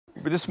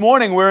This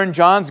morning we're in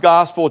John's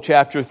Gospel,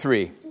 chapter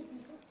 3.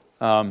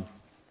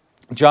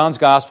 John's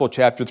Gospel,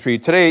 chapter 3.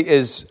 Today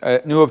is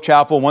New Hope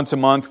Chapel. Once a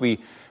month we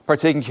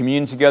partake in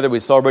communion together. We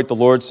celebrate the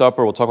Lord's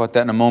Supper. We'll talk about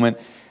that in a moment,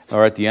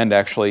 or at the end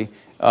actually.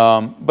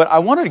 But I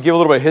wanted to give a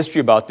little bit of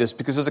history about this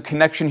because there's a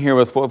connection here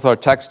with what our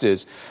text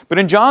is. But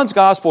in John's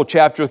Gospel,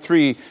 chapter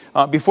 3,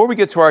 before we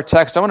get to our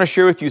text, I want to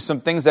share with you some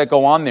things that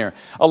go on there.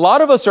 A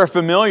lot of us are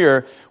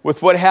familiar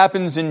with what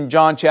happens in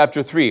John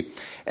chapter 3.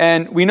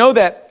 And we know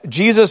that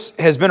Jesus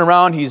has been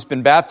around. He's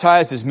been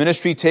baptized. His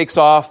ministry takes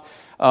off.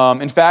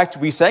 In fact,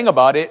 we sang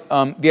about it,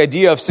 the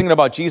idea of singing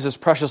about Jesus,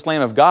 precious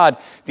Lamb of God,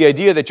 the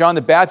idea that John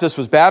the Baptist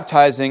was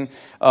baptizing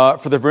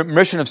for the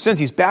remission of sins.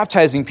 He's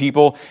baptizing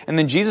people, and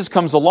then Jesus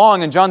comes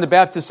along, and John the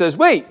Baptist says,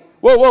 wait,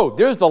 whoa,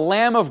 there's the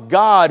Lamb of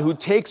God who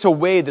takes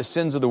away the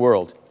sins of the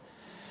world.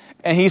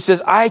 And he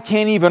says, I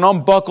can't even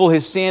unbuckle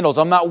his sandals.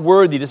 I'm not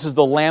worthy. This is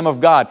the Lamb of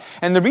God.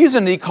 And the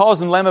reason he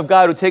calls him Lamb of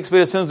God who takes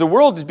away the sins of the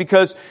world is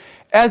because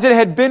as it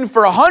had been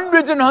for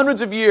hundreds and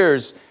hundreds of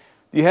years,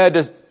 you had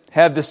to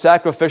have the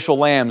sacrificial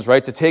lambs,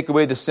 right, to take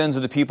away the sins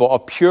of the people, a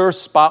pure,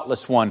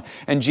 spotless one.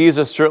 And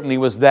Jesus certainly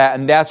was that,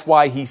 and that's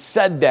why he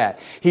said that.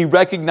 He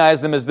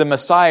recognized them as the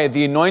Messiah,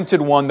 the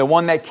anointed one, the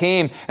one that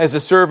came as the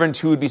servant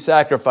who would be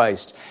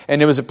sacrificed.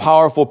 And it was a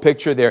powerful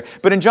picture there.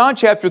 But in John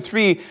chapter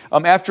 3,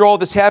 after all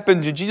this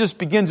happens, and Jesus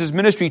begins his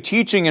ministry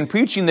teaching and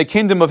preaching the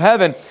kingdom of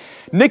heaven,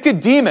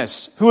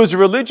 Nicodemus, who was a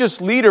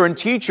religious leader and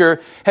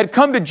teacher, had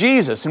come to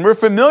Jesus. And we're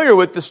familiar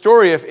with the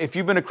story, if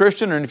you've been a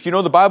Christian and if you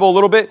know the Bible a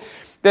little bit,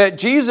 that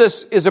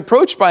Jesus is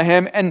approached by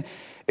him, and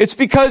it's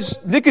because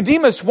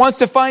Nicodemus wants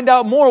to find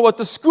out more what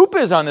the scoop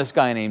is on this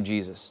guy named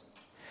Jesus.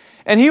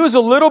 And he was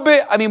a little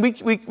bit,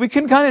 we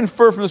can kind of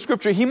infer from the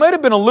scripture, he might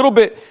have been a little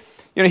bit,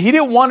 he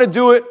didn't want to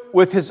do it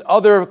with his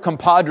other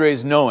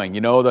compadres knowing,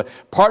 the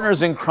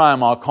partners in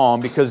crime, I'll call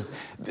them, because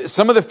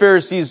some of the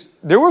Pharisees,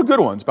 there were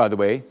good ones, by the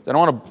way. I don't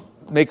want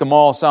to make them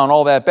all sound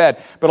all that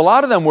bad. But a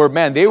lot of them were,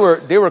 they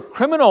were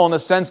criminal in the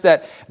sense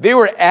that they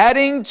were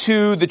adding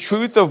to the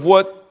truth of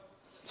what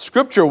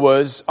Scripture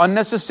was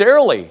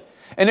unnecessarily.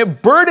 And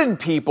it burdened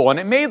people, and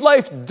it made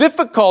life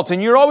difficult,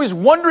 and you're always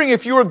wondering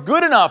if you were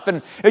good enough,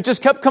 and it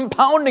just kept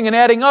compounding and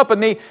adding up,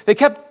 and they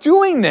kept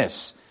doing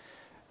this,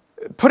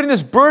 putting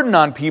this burden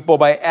on people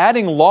by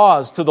adding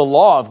laws to the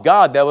law of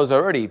God that was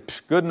already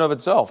good in of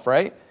itself,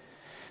 right?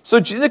 So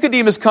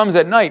Nicodemus comes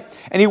at night,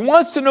 and he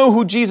wants to know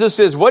who Jesus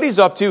is, what he's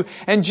up to,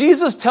 and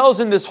Jesus tells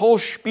him this whole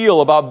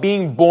spiel about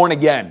being born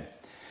again.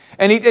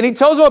 And he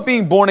tells about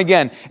being born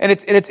again, and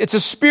it's a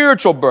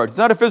spiritual birth. It's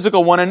not a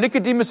physical one. And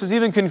Nicodemus is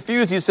even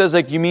confused. He says,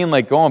 you mean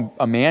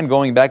a man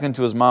going back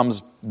into his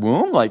mom's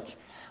womb?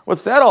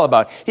 What's that all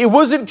about? He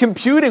wasn't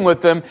computing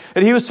with them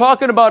that he was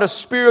talking about a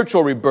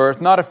spiritual rebirth,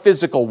 not a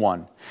physical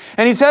one.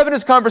 And he's having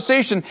this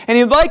conversation, and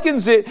he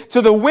likens it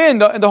to the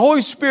wind, the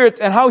Holy Spirit,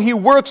 and how he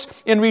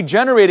works in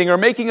regenerating or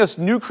making us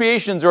new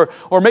creations or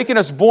making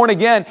us born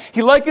again.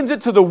 He likens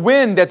it to the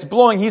wind that's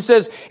blowing. He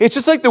says, it's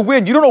just like the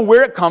wind. You don't know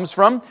where it comes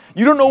from.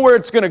 You don't know where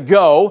it's going to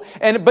go,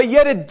 but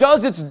yet it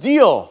does its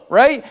deal,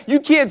 right? You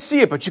can't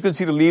see it, but you can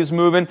see the leaves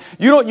moving.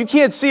 You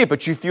can't see it,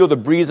 but you feel the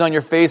breeze on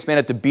your face, man,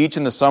 at the beach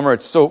in the summer.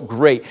 It's so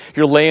great.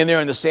 You're laying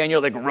there in the sand,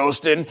 you're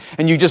roasting,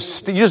 and you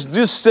just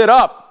sit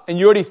up. And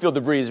you already feel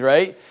the breeze,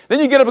 right? Then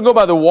you get up and go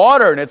by the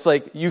water, and it's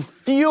you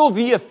feel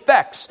the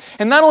effects.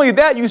 And not only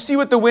that, you see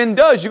what the wind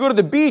does. You go to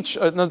the beach,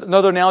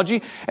 another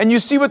analogy, and you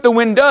see what the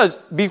wind does.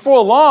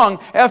 Before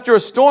long, after a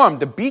storm,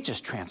 the beach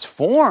is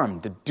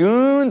transformed. The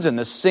dunes and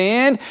the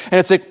sand. And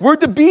it's where'd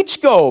the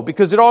beach go?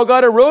 Because it all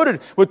got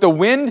eroded with the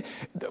wind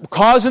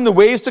causing the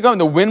waves to come,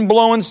 the wind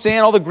blowing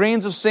sand, all the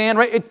grains of sand,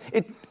 right?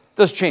 It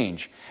does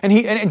change.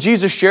 And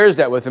Jesus shares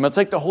that with him. It's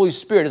like the Holy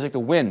Spirit. It's like the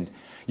wind.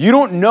 You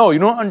don't know. You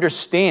don't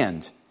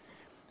understand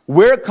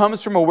where it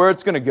comes from or where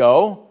it's going to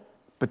go,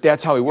 but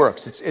that's how he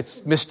works.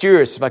 It's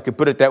mysterious, if I could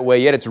put it that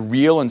way, yet it's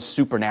real and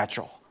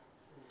supernatural.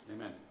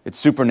 Amen. It's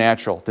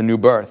supernatural, the new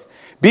birth.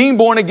 Being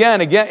born again,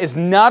 is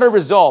not a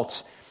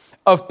result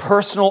of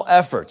personal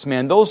efforts.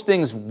 Man, those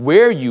things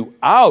wear you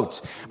out.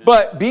 Amen.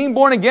 But being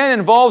born again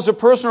involves a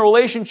personal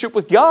relationship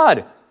with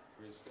God,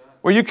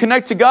 where you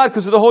connect to God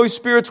because of the Holy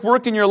Spirit's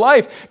work in your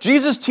life.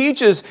 Jesus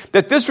teaches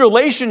that this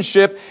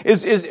relationship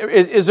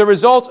is a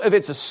result of,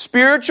 it's a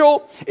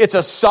spiritual, it's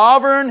a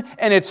sovereign,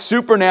 and it's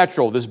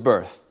supernatural, this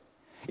birth.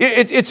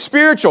 It's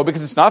spiritual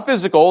because it's not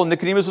physical, and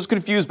Nicodemus was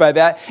confused by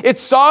that.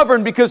 It's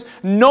sovereign because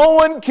no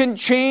one can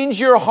change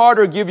your heart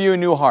or give you a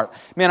new heart.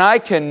 Man, I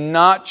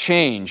cannot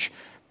change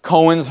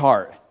Cohen's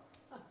heart.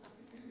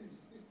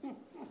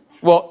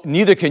 Well,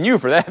 neither can you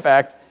for that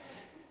fact.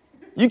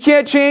 You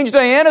can't change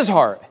Diana's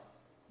heart.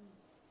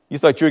 You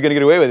thought you were going to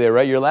get away with it,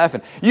 right? You're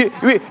laughing.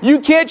 You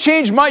can't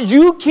change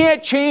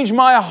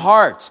my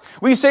heart.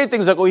 We say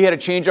things like, he had a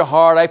change of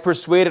heart, I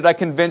persuaded, I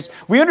convinced.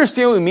 We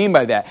understand what we mean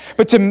by that.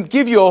 But to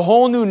give you a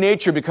whole new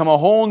nature, become a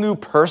whole new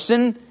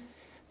person,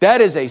 that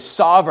is a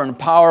sovereign,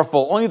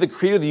 powerful, only the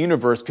creator of the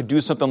universe could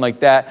do something like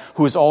that,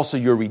 who is also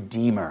your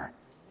redeemer.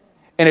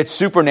 And it's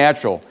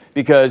supernatural.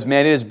 because,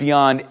 man, it is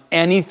beyond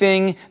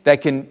anything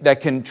that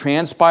can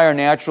transpire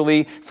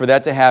naturally for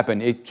that to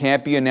happen. It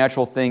can't be a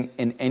natural thing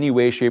in any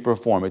way, shape, or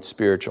form. It's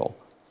spiritual.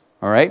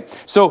 All right?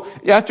 So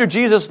after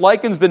Jesus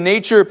likens the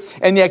nature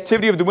and the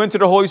activity of the wind to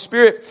the Holy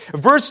Spirit,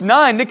 verse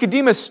 9,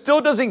 Nicodemus still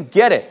doesn't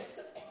get it.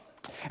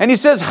 And he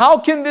says, how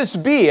can this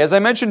be? As I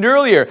mentioned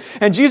earlier.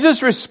 And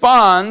Jesus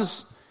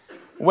responds,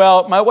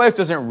 well, my wife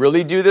doesn't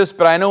really do this,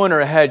 but I know in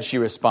her head she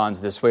responds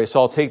this way,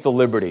 so I'll take the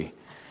liberty.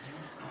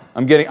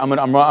 I'm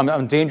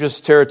dangerous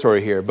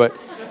territory here, but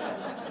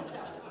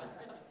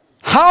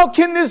how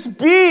can this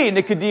be?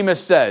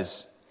 Nicodemus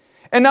says.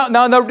 And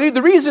now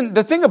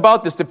the thing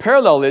about this, the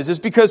parallel is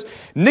because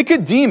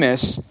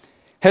Nicodemus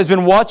has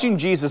been watching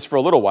Jesus for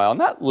a little while,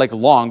 not like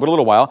long, but a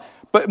little while.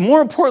 But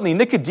more importantly,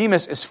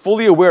 Nicodemus is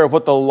fully aware of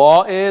what the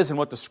law is and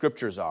what the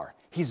scriptures are.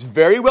 He's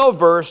very well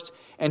versed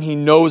and he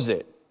knows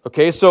it.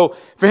 Okay, so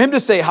for him to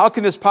say, how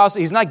can this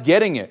possibly, he's not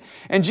getting it.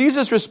 And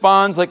Jesus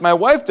responds like my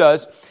wife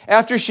does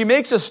after she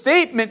makes a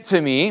statement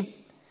to me,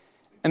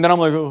 and then I'm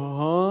like,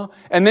 huh?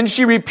 And then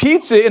she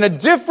repeats it in a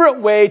different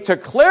way to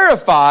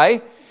clarify,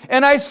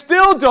 and I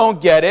still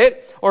don't get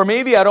it, or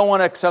maybe I don't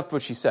want to accept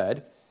what she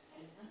said.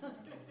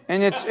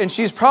 And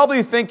she's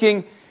probably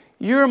thinking,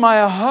 you're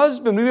my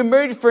husband. We've been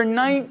married for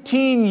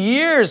 19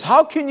 years.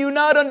 How can you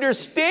not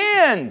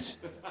understand?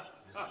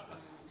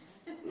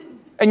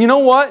 And you know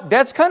what?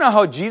 That's kind of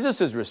how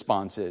Jesus'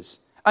 response is.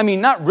 I mean,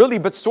 not really,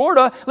 but sort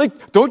of.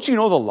 Like, don't you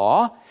know the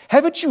law?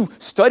 Haven't you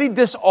studied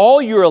this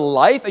all your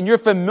life and you're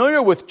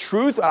familiar with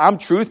truth? I'm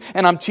truth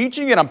and I'm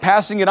teaching it, I'm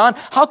passing it on.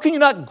 How can you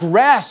not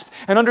grasp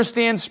and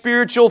understand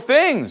spiritual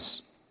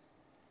things?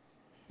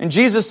 And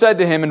Jesus said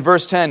to him in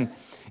verse 10,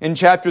 in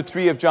chapter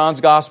 3 of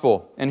John's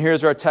Gospel, and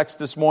here's our text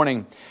this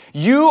morning,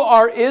 you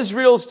are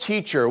Israel's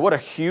teacher. What a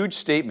huge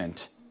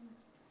statement.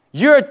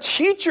 You're a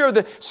teacher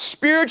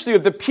spiritually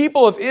of the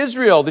people of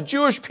Israel, the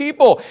Jewish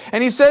people.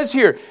 And he says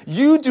here,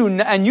 you do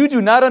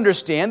not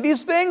understand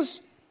these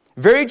things?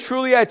 Very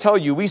truly I tell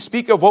you, we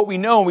speak of what we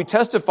know and we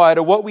testify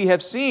to what we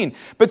have seen.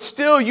 But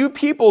still you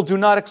people do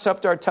not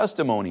accept our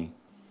testimony.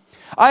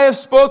 I have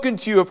spoken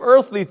to you of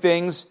earthly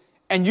things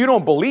and you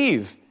don't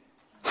believe.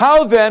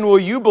 How then will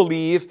you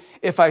believe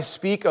if I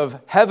speak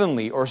of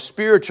heavenly or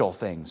spiritual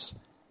things?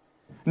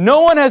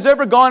 No one has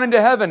ever gone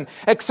into heaven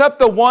except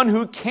the one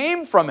who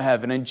came from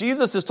heaven. And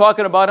Jesus is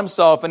talking about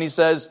himself, and he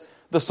says,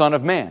 the Son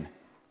of Man.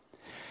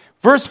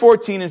 Verse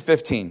 14 and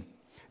 15.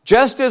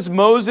 Just as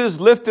Moses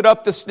lifted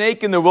up the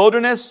snake in the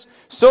wilderness,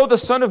 so the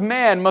Son of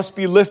Man must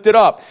be lifted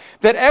up,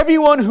 that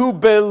everyone who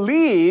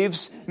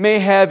believes may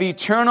have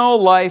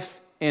eternal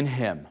life in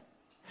him.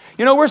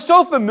 You know, we're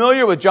so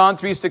familiar with John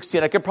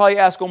 3:16. I could probably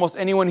ask almost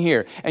anyone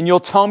here, and you'll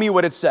tell me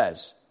what it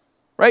says.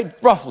 Right?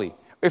 Roughly,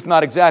 if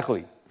not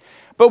exactly.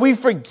 But we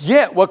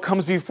forget what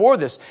comes before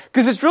this,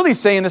 because it's really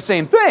saying the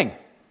same thing.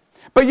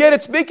 But yet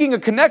it's making a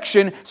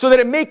connection so that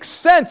it makes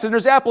sense, and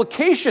there's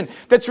application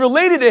that's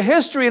related to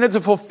history, and it's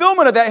a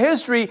fulfillment of that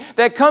history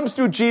that comes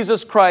through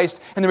Jesus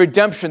Christ and the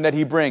redemption that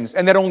he brings,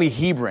 and that only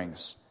he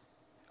brings.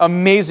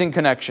 Amazing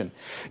connection.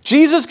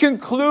 Jesus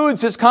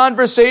concludes his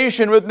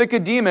conversation with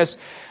Nicodemus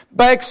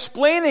by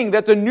explaining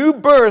that the new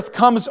birth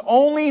comes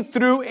only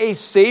through a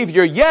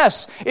Savior.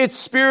 Yes, it's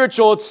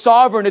spiritual, it's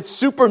sovereign, it's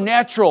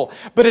supernatural,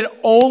 but it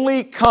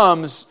only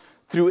comes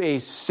through a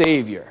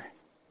Savior.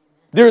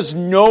 There's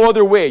no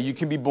other way you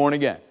can be born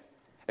again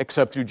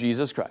except through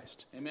Jesus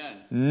Christ. Amen.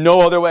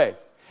 No other way.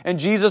 And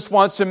Jesus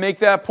wants to make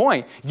that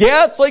point.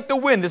 Yeah, it's like the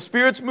wind, the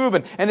Spirit's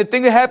moving, and the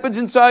thing that happens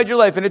inside your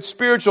life, and it's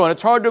spiritual, and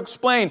it's hard to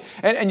explain,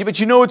 but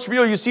you know it's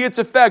real, you see its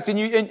effect, and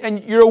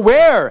you're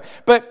aware,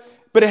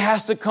 but it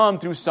has to come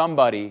through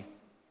somebody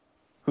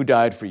who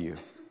died for you.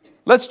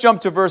 Let's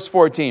jump to verse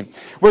 14,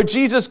 where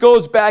Jesus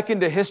goes back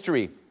into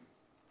history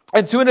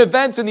and to an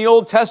event in the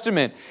Old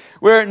Testament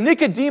where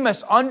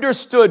Nicodemus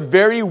understood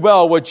very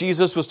well what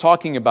Jesus was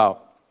talking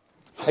about.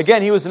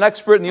 Again, he was an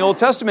expert in the Old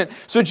Testament.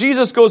 So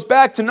Jesus goes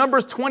back to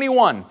Numbers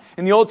 21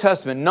 in the Old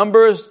Testament,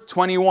 Numbers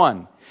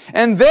 21.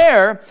 And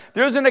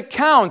there's an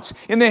account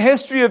in the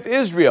history of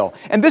Israel.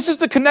 And this is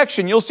the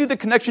connection. You'll see the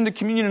connection to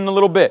communion in a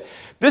little bit.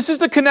 This is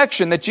the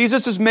connection that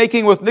Jesus is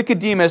making with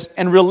Nicodemus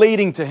and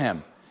relating to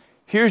him.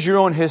 Here's your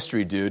own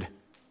history, dude.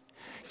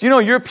 Do you know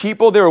your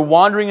people, they were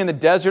wandering in the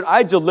desert?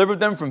 I delivered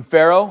them from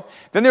Pharaoh.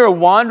 Then they were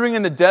wandering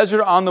in the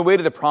desert on the way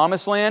to the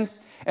promised land.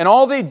 And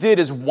all they did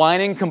is whine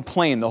and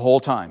complain the whole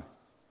time.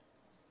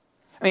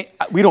 I mean,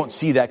 we don't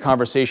see that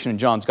conversation in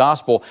John's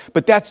gospel,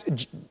 but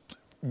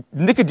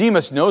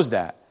Nicodemus knows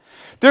that.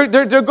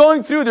 They're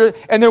going through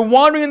and they're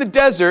wandering in the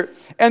desert,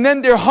 and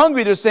then they're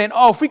hungry. They're saying,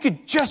 oh, if we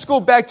could just go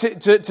back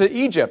to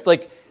Egypt.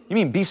 Like, you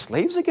mean be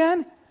slaves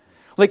again?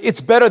 Like, it's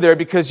better there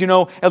because,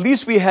 at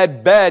least we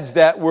had beds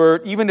that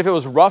were, even if it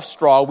was rough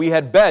straw, we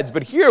had beds.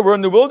 But here we're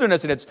in the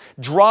wilderness and it's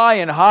dry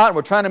and hot, and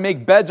we're trying to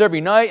make beds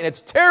every night, and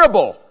it's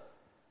terrible.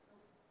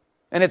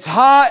 And it's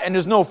hot and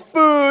there's no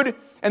food.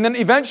 And then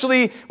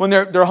eventually, when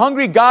they're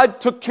hungry,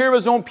 God took care of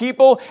his own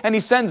people, and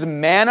he sends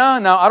manna.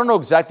 Now, I don't know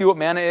exactly what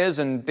manna is,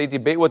 and they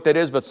debate what that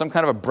is, but some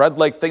kind of a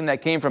bread-like thing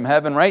that came from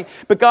heaven, right?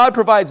 But God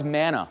provides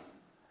manna.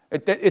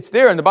 It's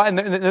there in the Bible,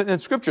 in the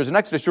Scriptures, in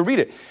Exodus. You'll read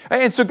it.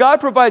 And so God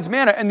provides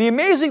manna. And the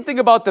amazing thing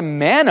about the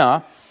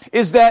manna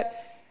is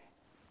that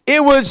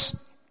it was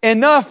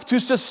enough to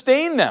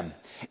sustain them.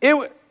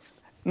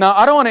 Now,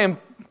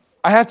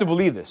 I have to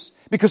believe this,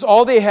 because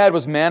all they had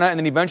was manna, and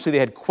then eventually they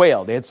had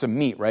quail. They had some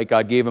meat, right?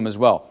 God gave them as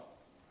well.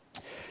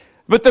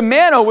 But the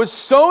manna was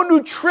so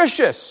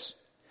nutritious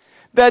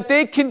that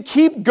they can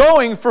keep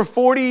going for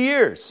 40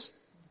 years.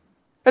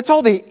 That's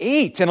all they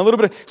ate, and a little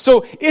bit.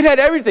 So it had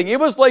everything. It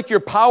was like your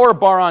power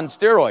bar on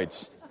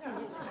steroids.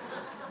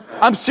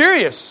 I'm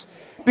serious.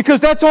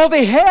 Because that's all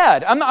they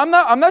had. I'm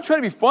not trying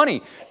to be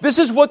funny. This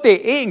is what they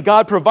ate and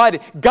God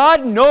provided.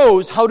 God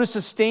knows how to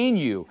sustain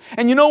you.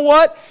 And you know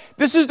what?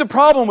 This is the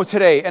problem with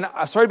today. And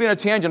I'm sorry to be on a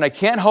tangent. I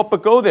can't help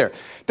but go there.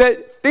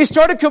 That they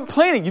started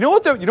complaining. You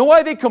know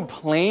why they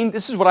complained?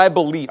 This is what I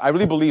believe. I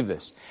really believe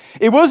this.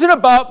 It wasn't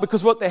about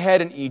because what they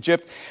had in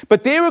Egypt,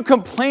 but they were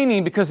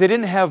complaining because they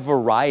didn't have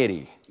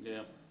variety.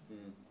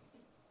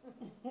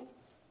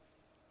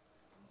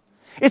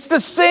 It's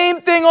the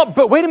same thing,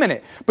 but wait a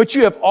minute. But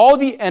you have all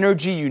the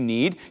energy you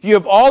need. You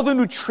have all the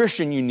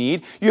nutrition you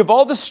need. You have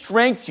all the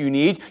strength you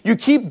need. You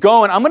keep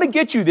going. I'm going to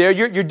get you there.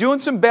 You're doing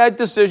some bad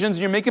decisions.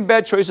 You're making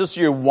bad choices,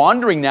 so you're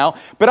wandering now.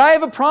 But I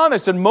have a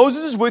promise, and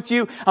Moses is with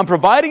you. I'm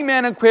providing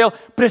manna and quail,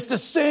 but it's the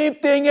same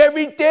thing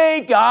every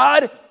day,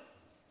 God.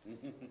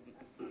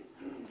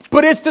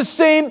 But it's the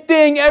same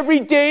thing every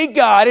day,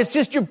 God. It's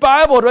just your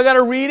Bible. Do I got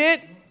to read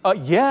it?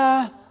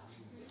 Yeah.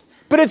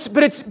 But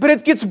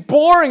it gets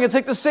boring. It's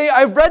like to say,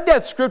 I've read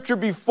that scripture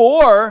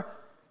before.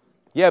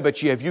 Yeah, but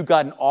have you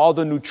gotten all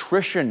the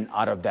nutrition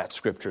out of that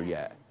scripture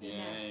yet? Yeah,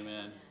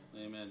 amen.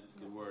 Amen.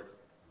 Good word.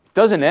 It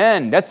doesn't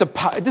end.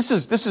 This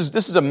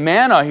is a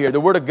manna here,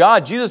 the word of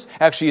God. Jesus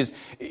actually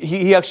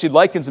he actually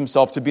likens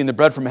himself to being the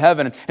bread from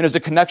heaven, and there's a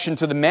connection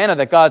to the manna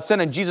that God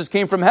sent, and Jesus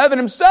came from heaven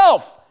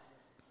himself.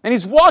 And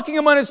he's walking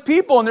among his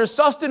people, and there's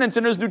sustenance,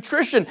 and there's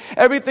nutrition,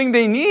 everything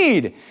they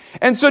need.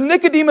 And so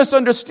Nicodemus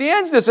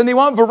understands this, and they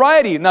want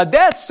variety. Now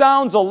that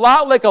sounds a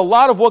lot like a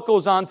lot of what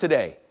goes on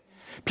today.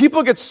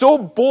 People get so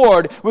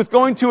bored with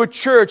going to a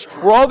church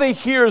where all they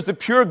hear is the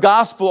pure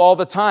gospel all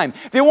the time.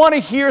 They want to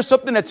hear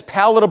something that's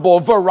palatable,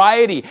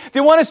 variety.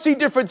 They want to see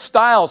different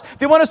styles.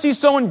 They want to see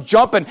someone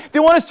jumping. They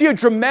want to see a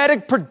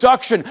dramatic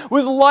production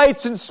with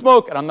lights and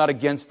smoke. And I'm not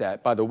against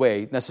that, by the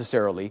way,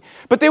 necessarily.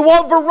 But they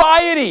want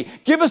variety.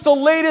 Give us the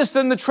latest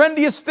and the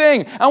trendiest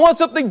thing. I want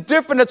something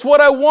different. That's what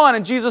I want.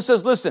 And Jesus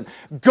says, listen,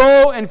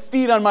 go and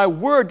feed on my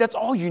word. That's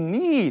all you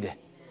need.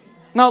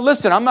 Now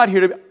listen, I'm not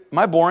here to... Am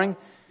I boring?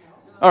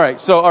 All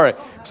right. So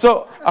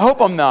I hope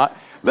I'm not.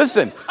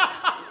 Listen,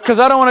 because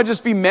I don't want to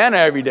just be manna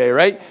every day,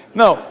 right?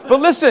 No,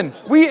 but listen,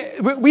 we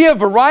have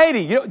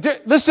variety.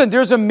 Listen,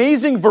 there's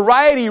amazing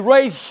variety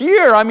right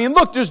here. I mean,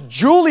 look, there's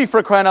Julie,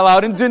 for crying out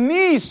loud, and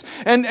Denise,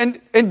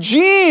 and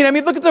Jean. I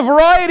mean, look at the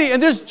variety.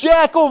 And there's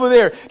Jack over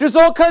there. There's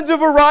all kinds of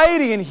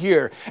variety in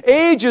here.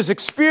 Ages,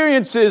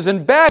 experiences,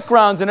 and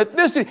backgrounds, and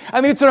ethnicity. I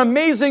mean, it's an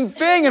amazing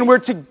thing, and we're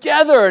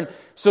together. And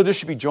so there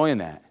should be joy in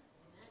that.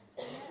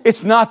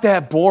 It's not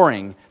that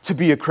boring to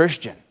be a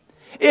Christian.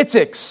 It's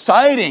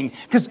exciting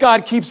because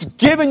God keeps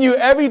giving you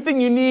everything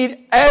you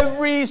need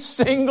every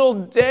single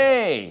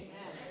day.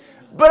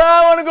 But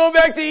I want to go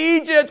back to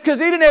Egypt because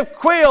they didn't have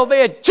quail,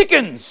 they had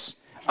chickens.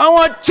 I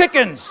want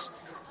chickens.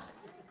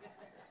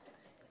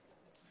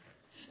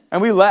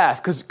 And we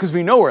laugh because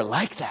we know we're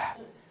like that.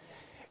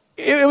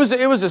 It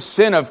was a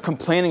sin of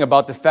complaining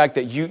about the fact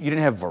that you didn't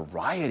have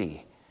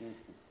variety.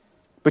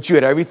 But you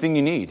had everything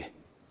you need.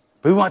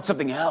 But we want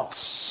something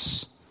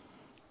else.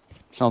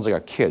 Sounds like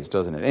our kids,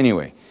 doesn't it?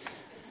 Anyway,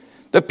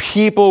 the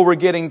people were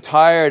getting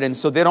tired, and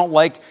so they don't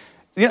like...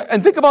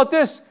 and think about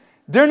this.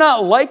 They're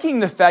not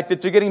liking the fact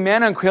that they're getting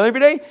manna and quail every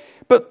day,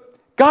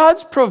 but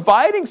God's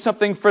providing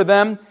something for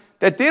them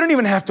that they don't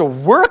even have to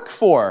work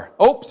for.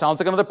 Oh, sounds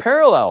like another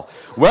parallel.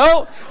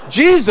 Well,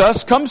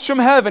 Jesus comes from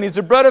heaven. He's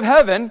the bread of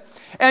heaven,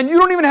 and you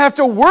don't even have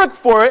to work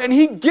for it, and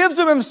he gives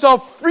of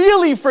himself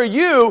freely for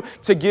you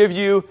to give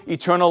you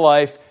eternal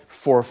life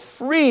for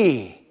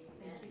free.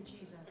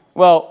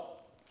 Well,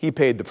 he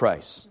paid the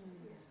price.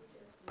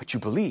 But you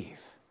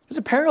believe. There's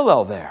a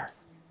parallel there.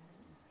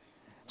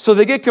 So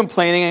they get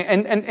complaining,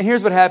 and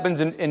here's what happens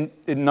in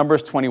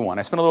Numbers 21.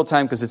 I spent a little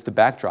time because it's the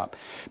backdrop.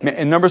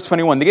 In Numbers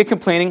 21, they get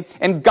complaining,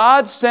 and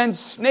God sends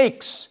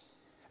snakes,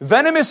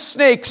 venomous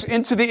snakes,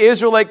 into the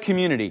Israelite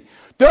community.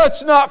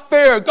 That's not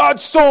fair.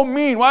 God's so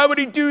mean. Why would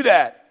he do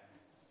that?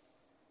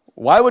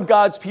 Why would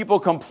God's people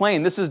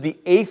complain? This is the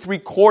 8th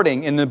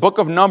recording in the book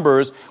of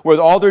Numbers where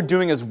all they're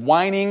doing is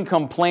whining,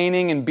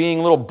 complaining, and being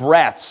little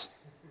brats.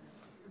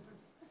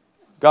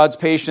 God's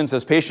patience,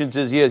 as patient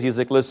as he is, he's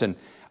like, listen,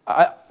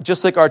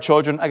 just like our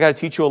children, I got to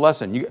teach you a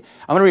lesson. I'm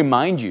going to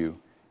remind you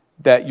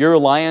that your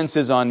reliance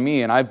is on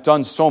me, and I've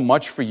done so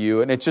much for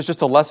you, and it's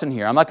just a lesson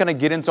here. I'm not going to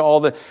get into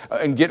all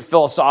and get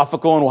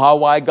philosophical and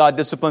why God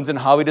disciplines and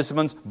how he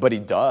disciplines, but he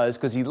does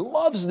because he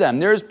loves them.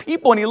 They're his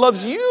people, and he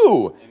loves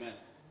you. Amen.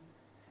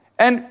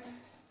 And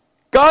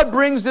God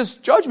brings this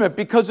judgment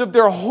because of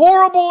their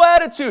horrible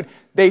attitude.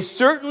 They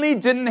certainly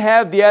didn't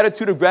have the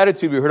attitude of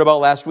gratitude we heard about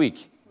last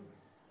week.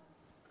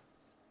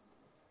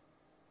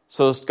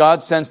 So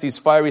God sends these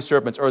fiery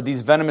serpents or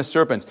these venomous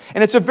serpents.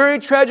 And it's a very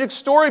tragic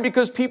story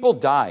because people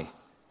die.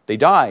 They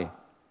die.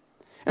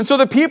 And so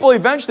the people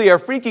eventually are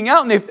freaking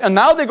out, and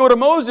now they go to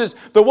Moses,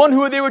 the one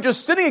who they were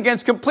just sitting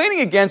against,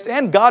 complaining against,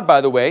 and God,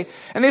 by the way.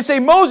 And they say,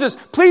 Moses,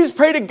 please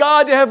pray to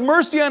God to have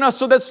mercy on us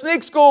so that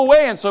snakes go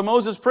away. And so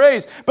Moses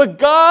prays. But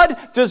God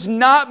does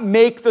not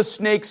make the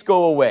snakes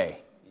go away.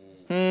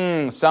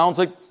 Sounds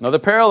like another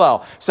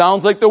parallel.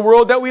 Sounds like the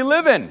world that we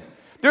live in.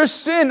 There's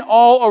sin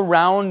all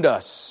around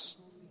us.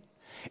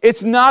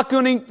 It's not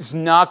going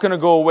to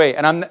go away.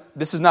 And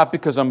this is not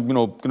because I'm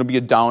going to be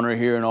a downer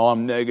here and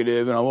I'm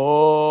negative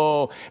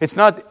and it's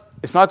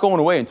not going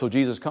away until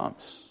Jesus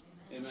comes.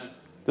 Amen.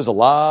 There's a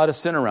lot of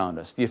sin around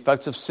us. The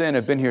effects of sin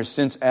have been here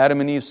since Adam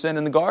and Eve sinned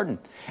in the garden.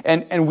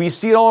 And we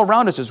see it all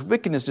around us. There's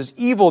wickedness, there's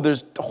evil,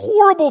 there's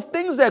horrible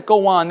things that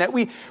go on that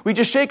we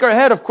just shake our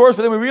head, of course,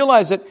 but then we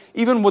realize that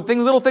even with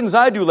little things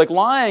I do, like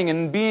lying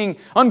and being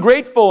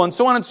ungrateful and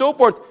so on and so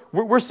forth,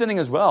 we're sinning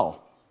as well.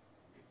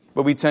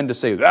 But we tend to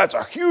say, that's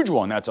a huge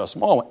one, that's a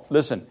small one.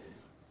 Listen,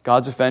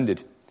 God's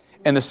offended.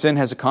 And the sin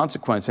has a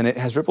consequence, and it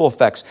has ripple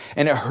effects,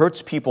 and it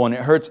hurts people, and it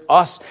hurts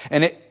us,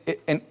 and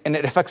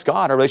it affects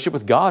God, our relationship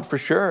with God, for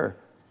sure.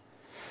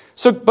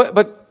 So,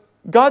 but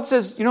God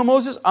says,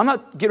 Moses, I'm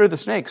not getting rid of the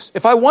snakes.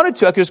 If I wanted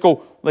to, I could just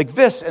go like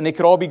this, and they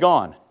could all be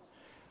gone.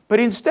 But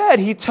instead,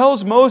 he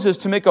tells Moses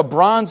to make a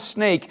bronze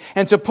snake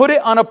and to put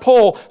it on a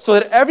pole so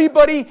that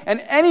everybody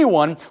and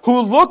anyone who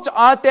looked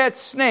at that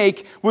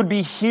snake would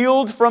be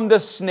healed from the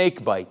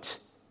snake bite.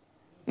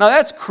 Now,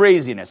 that's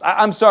craziness.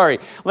 I'm sorry.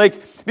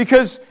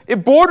 Because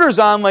it borders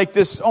on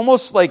this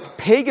almost like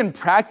pagan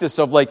practice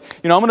of I'm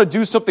going to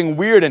do something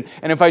weird. And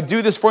if I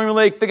do this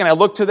formulaic thing and I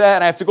look to that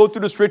and I have to go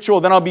through this ritual,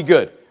 then I'll be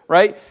good,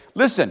 right?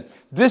 Listen,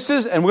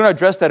 and we're going to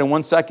address that in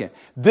 1 second.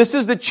 This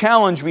is the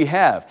challenge we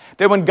have.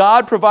 That when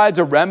God provides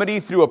a remedy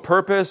through a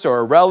purpose or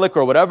a relic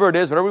or whatever it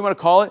is, whatever we want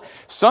to call it,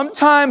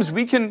 sometimes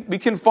we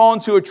can fall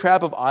into a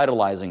trap of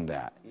idolizing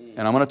that.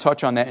 And I'm going to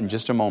touch on that in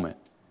just a moment.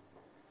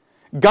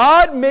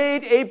 God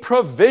made a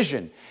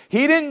provision.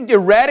 He didn't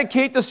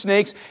eradicate the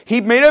snakes. He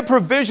made a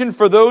provision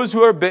for those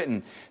who are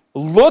bitten.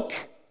 Look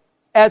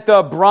at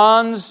the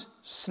bronze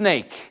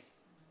snake.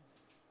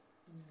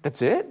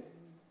 That's it?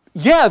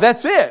 Yeah,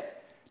 that's it.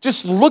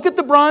 Just look at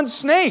the bronze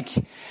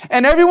snake.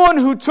 And everyone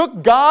who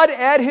took God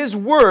at His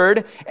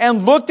word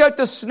and looked at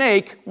the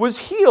snake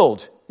was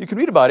healed. You can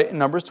read about it in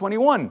Numbers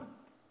 21.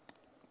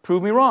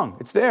 Prove me wrong.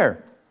 It's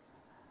there.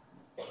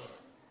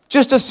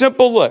 Just a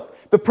simple look.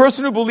 The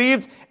person who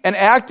believed and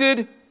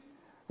acted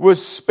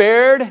was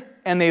spared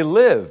and they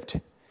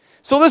lived.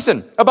 So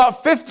listen,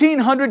 about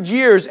 1,500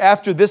 years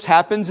after this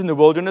happens in the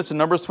wilderness in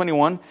Numbers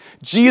 21,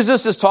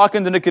 Jesus is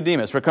talking to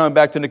Nicodemus. We're coming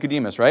back to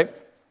Nicodemus, right?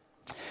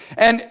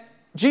 And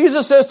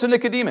Jesus says to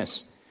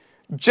Nicodemus,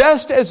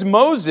 just as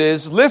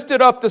Moses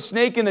lifted up the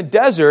snake in the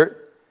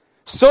desert,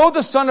 so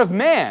the Son of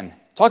Man,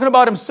 talking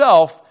about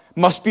himself,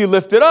 must be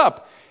lifted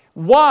up.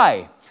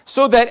 Why?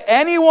 So that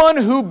anyone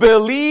who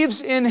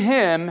believes in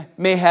him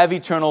may have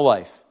eternal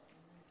life.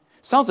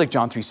 Sounds like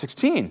John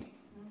 3:16,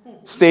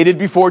 stated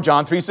before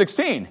John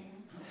 3:16.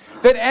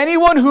 That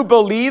anyone who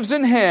believes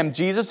in him,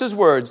 Jesus'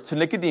 words to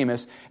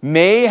Nicodemus,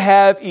 may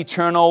have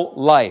eternal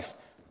life.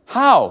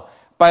 How?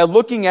 By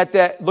looking at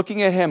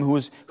him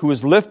who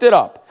is lifted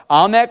up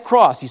on that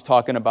cross he's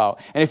talking about.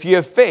 And if you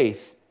have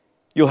faith,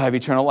 you'll have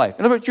eternal life.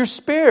 In other words, you're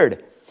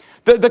spared.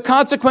 The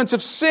consequence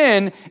of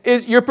sin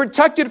is you're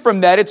protected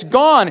from that. It's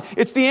gone.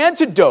 It's the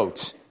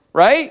antidote,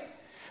 right?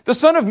 The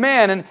Son of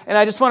Man, and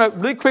I just want to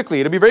really quickly,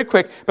 it'll be very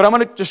quick, but I'm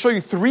going to just show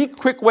you 3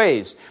 quick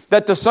ways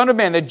that the Son of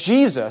Man, that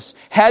Jesus,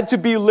 had to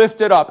be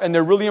lifted up, and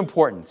they're really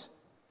important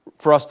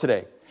for us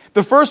today.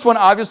 The first one,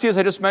 obviously, as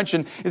I just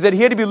mentioned, is that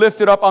he had to be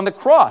lifted up on the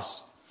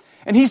cross.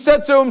 And he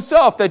said so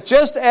himself, that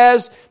just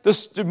as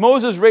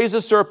Moses raised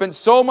the serpent,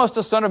 so must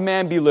the Son of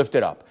Man be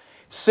lifted up.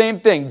 Same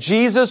thing.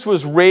 Jesus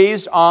was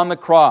raised on the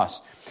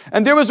cross.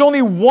 And there was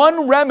only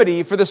one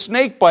remedy for the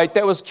snake bite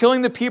that was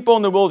killing the people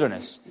in the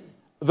wilderness.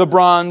 The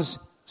bronze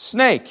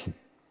snake.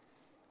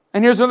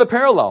 And here's another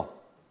parallel.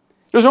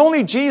 There's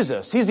only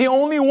Jesus. He's the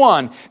only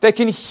one that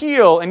can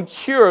heal and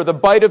cure the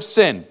bite of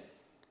sin.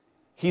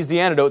 He's the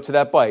antidote to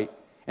that bite.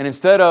 And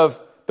instead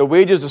of the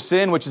wages of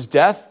sin, which is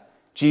death,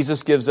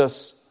 Jesus gives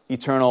us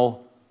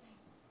eternal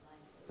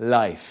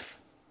life.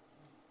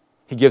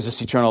 He gives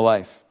us eternal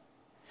life.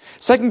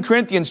 2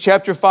 Corinthians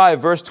chapter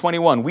 5, verse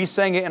 21. We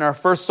sang it in our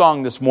first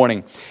song this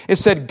morning. It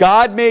said,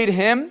 God made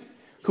him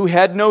who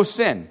had no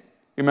sin.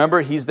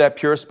 Remember, he's that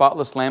pure,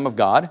 spotless Lamb of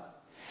God.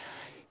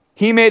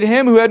 He made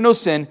him who had no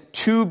sin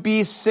to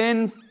be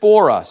sin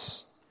for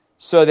us,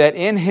 so that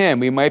in him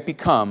we might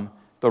become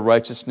the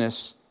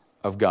righteousness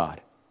of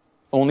God.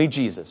 Only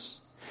Jesus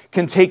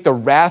can take the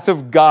wrath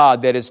of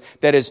God that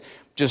is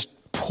just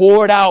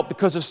poured out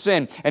because of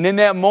sin. And in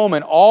that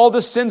moment, all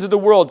the sins of the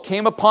world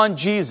came upon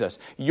Jesus.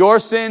 Your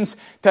sins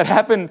that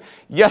happened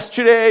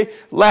yesterday,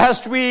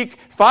 last week,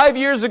 5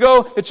 years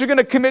ago, that you're going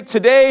to commit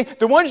today,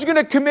 the ones you're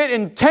going to commit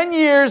in 10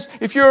 years,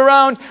 if you're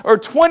around, or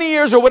 20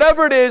 years, or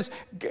whatever it is,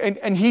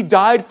 and he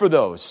died for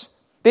those.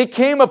 They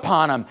came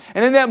upon him.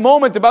 And in that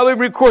moment, the Bible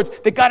records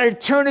that God had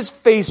turned his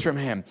face from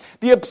him.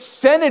 The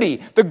obscenity,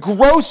 the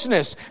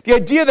grossness, the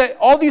idea that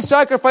all these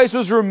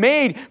sacrifices were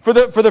made for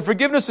the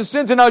forgiveness of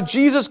sins. And now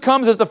Jesus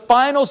comes as the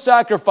final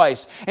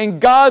sacrifice. And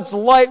God's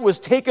light was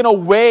taken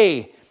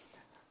away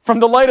from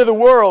the light of the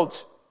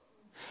world.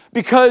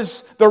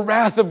 Because the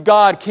wrath of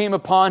God came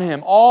upon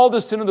him. All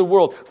the sin of the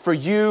world. For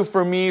you,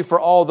 for me, for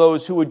all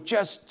those who would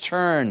just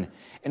turn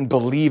and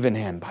believe in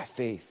him by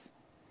faith.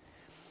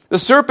 The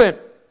serpent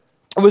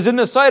was in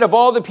the sight of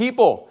all the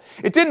people.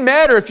 It didn't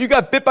matter if you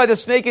got bit by the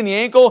snake in the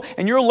ankle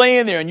and you're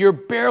laying there and you're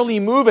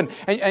barely moving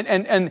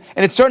and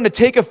it's starting to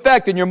take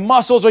effect and your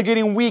muscles are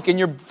getting weak and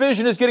your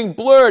vision is getting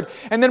blurred.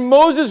 And then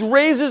Moses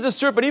raises the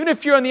serpent. Even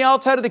if you're on the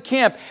outside of the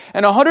camp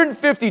and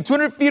 150,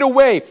 200 feet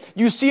away,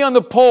 you see on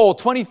the pole,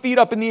 20 feet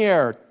up in the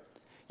air,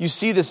 you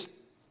see this,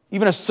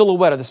 even a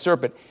silhouette of the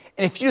serpent.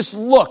 And if you just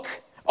look,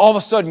 all of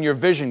a sudden your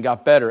vision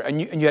got better and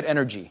you had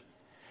energy.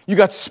 You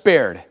got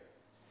spared.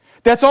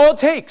 That's all it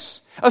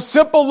takes. A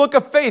simple look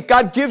of faith.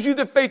 God gives you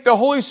the faith, the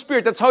Holy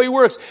Spirit. That's how He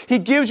works. He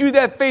gives you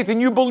that faith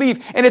and you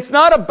believe. And it's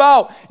not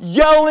about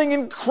yelling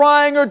and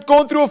crying or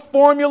going through a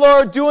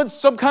formula or doing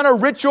some kind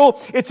of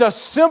ritual. It's a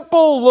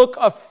simple look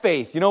of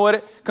faith. You know what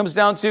it comes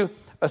down to?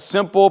 A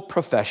simple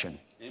profession.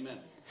 Amen.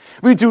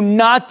 We do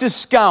not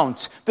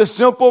discount the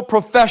simple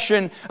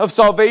profession of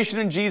salvation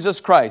in Jesus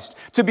Christ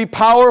to be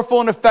powerful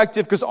and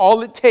effective, because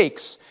all it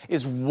takes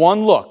is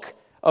one look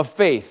of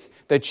faith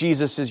that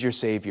Jesus is your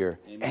Savior.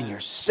 Amen. And you're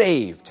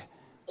saved.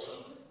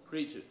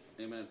 Preach it.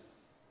 Amen.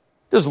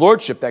 There's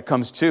lordship that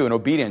comes too, and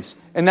obedience.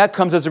 And that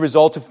comes as a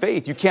result of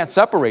faith. You can't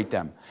separate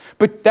them.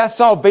 But that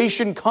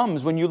salvation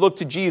comes when you look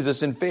to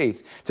Jesus in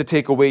faith to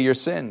take away your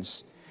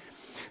sins.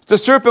 The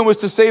serpent was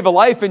to save a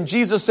life, and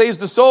Jesus saves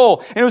the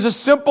soul. And it was a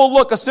simple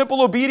look, a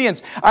simple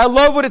obedience. I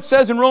love what it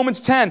says in Romans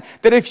 10,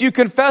 that if you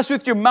confess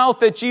with your mouth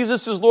that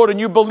Jesus is Lord,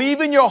 and you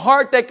believe in your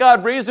heart that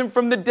God raised him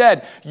from the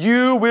dead,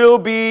 you will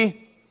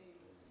be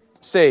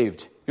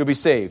saved. You'll be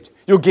saved.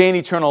 You'll gain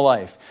eternal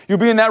life. You'll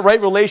be in that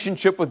right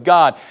relationship with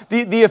God.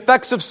 The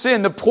effects of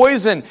sin, the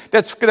poison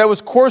that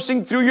was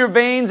coursing through your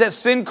veins that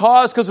sin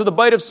caused because of the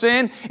bite of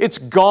sin, it's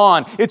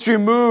gone. It's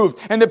removed.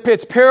 And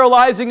its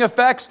paralyzing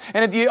effects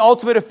and the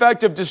ultimate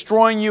effect of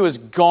destroying you is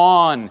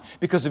gone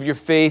because of your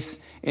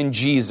faith in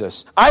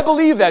Jesus. I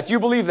believe that. Do you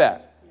believe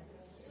that?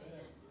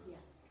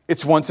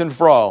 It's once and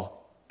for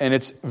all, and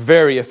it's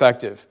very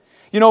effective.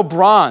 You know,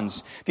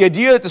 bronze. The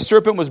idea that the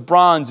serpent was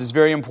bronze is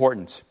very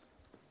important.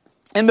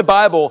 In the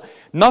Bible,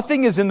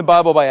 nothing is in the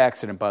Bible by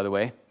accident, by the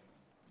way.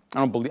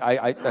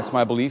 That's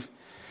my belief.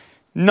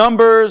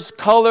 Numbers,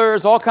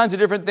 colors, all kinds of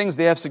different things,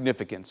 they have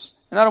significance.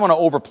 And I don't want to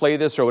overplay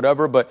this or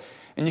whatever,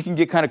 and you can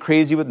get kind of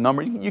crazy with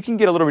numbers. You can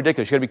get a little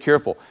ridiculous. You got to be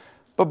careful.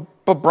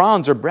 But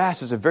bronze or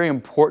brass is a very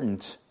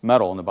important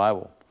metal in the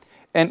Bible.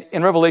 And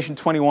in Revelation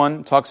 21,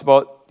 it talks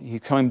about he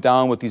coming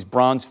down with these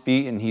bronze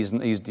feet, and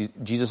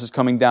Jesus is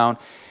coming down.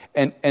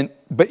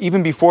 But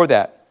even before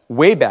that,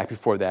 way back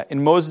before that,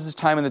 in Moses'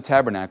 time in the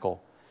tabernacle,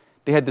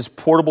 they had this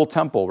portable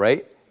temple,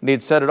 right? And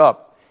they'd set it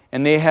up.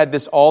 And they had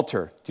this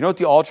altar. Do you know what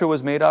the altar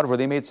was made out of where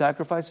they made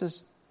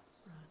sacrifices?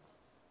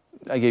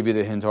 I gave you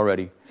the hint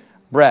already.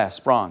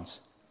 Brass, bronze.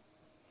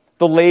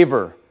 The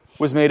laver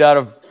was made out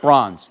of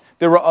bronze.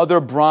 There were other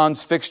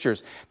bronze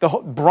fixtures. The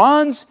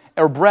bronze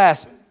or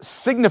brass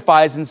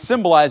signifies and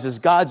symbolizes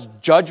God's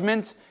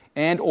judgment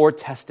and or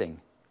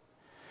testing.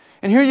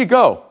 And here you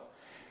go.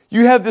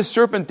 You have this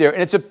serpent there,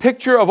 and it's a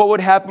picture of what would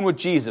happen with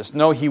Jesus.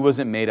 No, he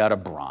wasn't made out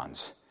of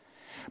bronze.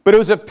 But it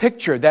was a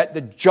picture that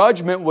the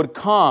judgment would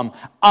come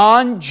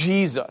on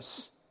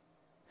Jesus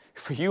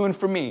for you and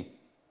for me,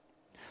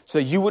 so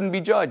that you wouldn't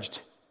be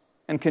judged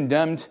and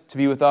condemned to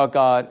be without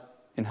God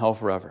in hell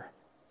forever.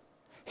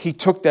 He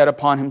took that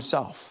upon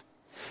himself.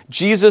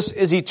 Jesus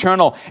is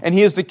eternal, and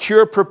he is the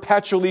cure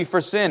perpetually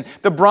for sin.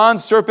 The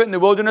bronze serpent in the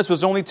wilderness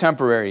was only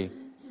temporary.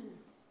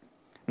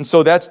 And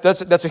so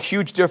that's a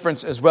huge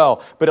difference as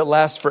well. But it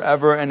lasts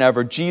forever and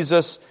ever.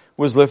 Jesus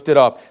was lifted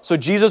up. So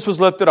Jesus was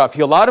lifted up.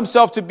 He allowed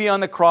himself to be on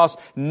the cross,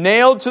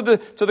 nailed to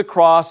the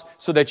cross,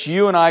 so that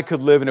you and I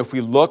could live. And if we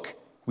look,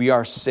 we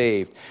are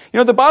saved. You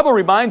know, the Bible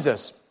reminds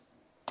us,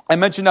 I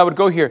mentioned I would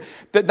go here,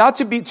 that not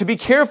to be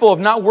careful of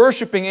not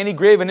worshiping any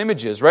graven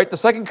images, right? The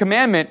second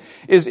commandment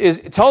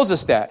tells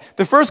us that.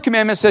 The first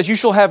commandment says you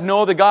shall have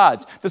no other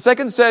gods. The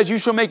second says you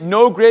shall make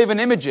no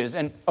graven images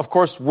and, of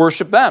course,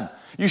 worship them.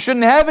 You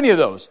shouldn't have any of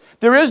those.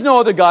 There is no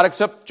other God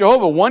except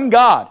Jehovah, one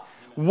God,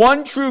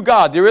 one true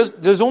God.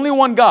 There's only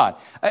one God.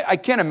 I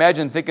can't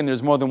imagine thinking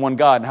there's more than one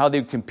God and how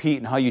they compete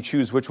and how you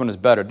choose which one is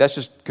better. That's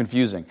just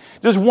confusing.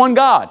 There's one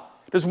God.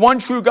 There's one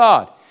true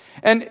God.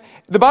 And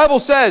the Bible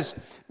says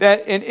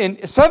that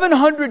in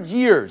 700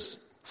 years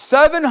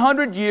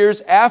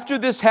after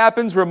this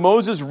happens where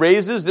Moses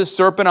raises this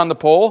serpent on the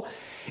pole,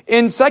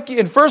 in 1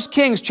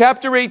 Kings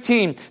chapter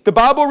 18, the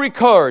Bible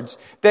records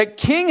that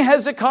King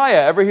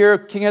Hezekiah, ever hear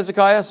King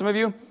Hezekiah, some of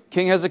you?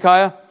 King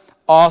Hezekiah,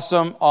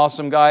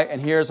 awesome guy. And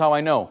here's how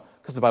I know,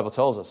 because the Bible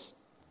tells us.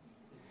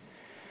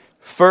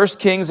 1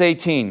 Kings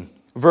 18,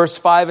 verse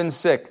 5 and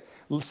 6.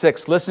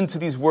 6, listen to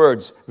these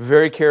words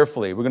very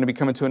carefully. We're going to be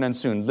coming to an end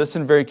soon.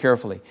 Listen very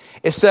carefully.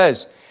 It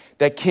says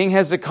that King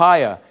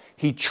Hezekiah,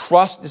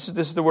 this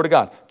is the word of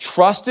God,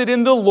 trusted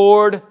in the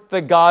Lord,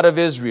 the God of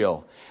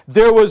Israel.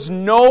 There was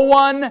no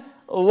one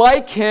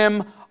like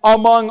him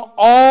among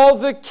all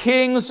the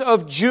kings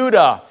of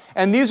Judah.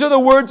 And these are the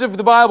words of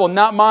the Bible,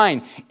 not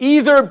mine.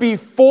 Either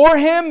before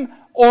him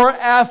or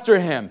after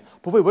him.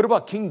 But wait, what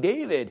about King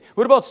David?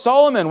 What about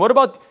Solomon? What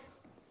about...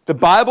 The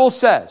Bible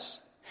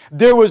says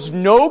there was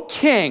no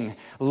king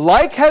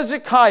like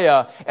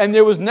Hezekiah, and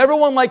there was never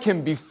one like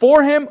him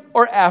before him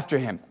or after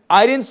him.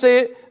 I didn't say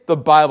it. The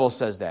Bible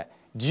says that.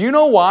 Do you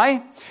know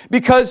why?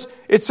 Because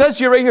it says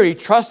here, right here, he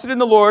trusted in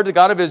the Lord, the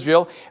God of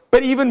Israel.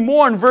 But even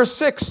more in verse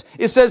 6,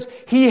 it says,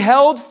 he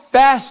held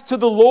fast to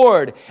the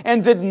Lord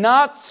and did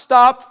not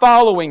stop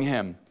following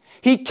him.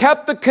 He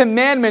kept the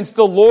commandments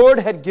the Lord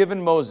had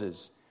given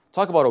Moses.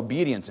 Talk about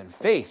obedience and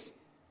faith.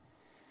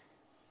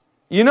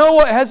 You know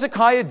what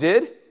Hezekiah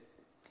did?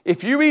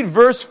 If you read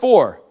verse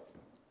 4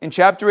 in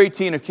chapter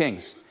 18 of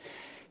Kings,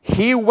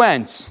 he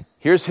went,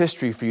 here's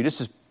history for you, this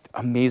is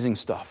amazing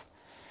stuff.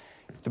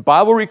 The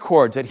Bible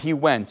records that he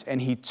went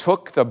and he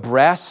took the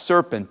brass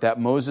serpent that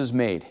Moses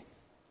made.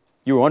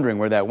 You were wondering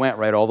where that went,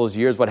 right? All those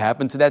years, what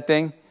happened to that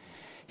thing?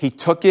 He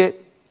took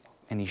it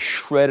and he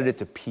shredded it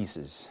to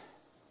pieces.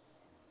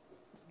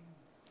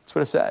 That's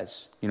what it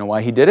says. You know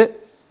why he did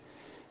it?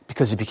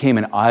 Because it became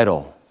an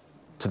idol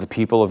to the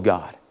people of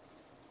God.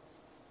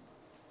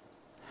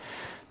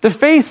 The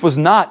faith was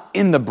not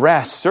in the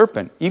brass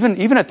serpent,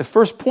 even at the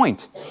first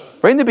point,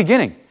 right in the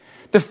beginning.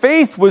 The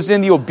faith was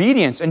in the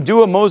obedience and do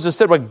what Moses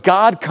said, what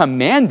God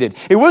commanded.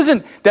 It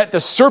wasn't that the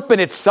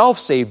serpent itself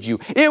saved you.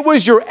 It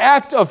was your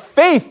act of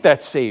faith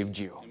that saved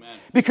you. Amen.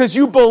 Because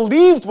you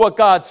believed what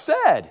God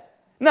said.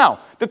 Now,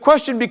 the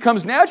question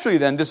becomes naturally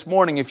then this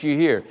morning if you're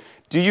here,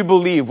 do you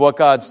believe what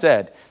God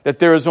said? That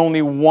there is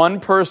only one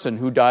person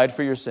who died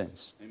for your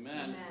sins?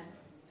 Amen.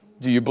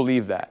 Do you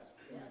believe that?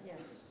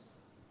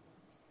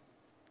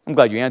 I'm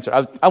glad you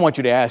answered. I want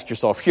you to ask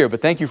yourself here,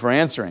 but thank you for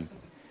answering.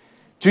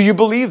 Do you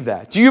believe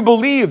that? Do you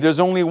believe there's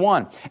only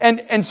one?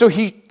 And so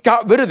he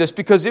got rid of this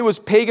because it was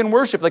pagan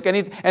worship.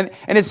 And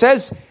it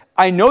says,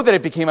 I know that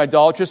it became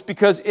idolatrous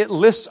because it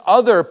lists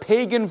other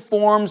pagan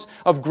forms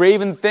of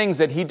graven things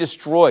that he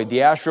destroyed,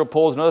 the Asherah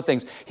poles and other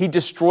things. He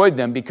destroyed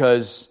them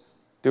because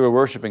they were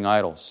worshiping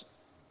idols,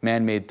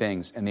 man-made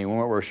things, and they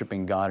weren't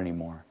worshiping God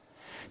anymore.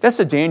 That's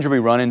the danger we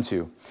run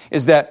into,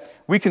 is that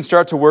we can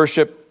start to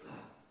worship.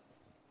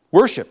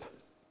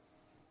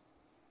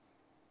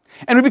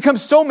 And we become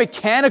so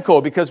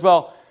mechanical because,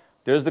 well,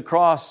 there's the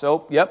cross.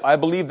 Oh, yep, I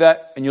believe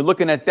that. And you're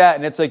looking at that,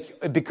 and it's like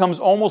it becomes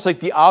almost like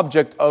the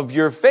object of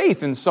your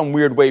faith in some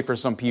weird way for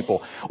some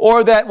people.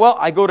 Or that, well,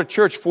 I go to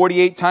church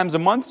 48 times a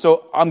month,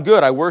 so I'm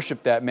good. I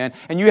worship that, man.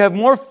 And you have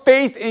more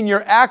faith in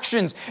your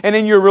actions and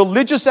in your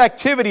religious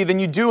activity than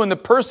you do in the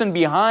person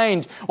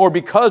behind or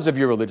because of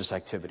your religious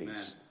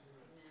activities.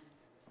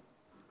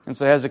 And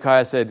so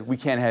Hezekiah said, we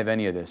can't have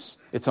any of this.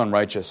 It's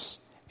unrighteous.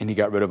 And he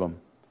got rid of them.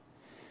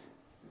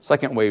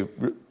 Second way,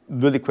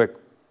 really quick,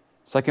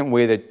 second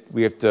way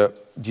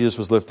that Jesus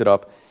was lifted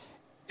up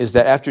is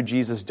that after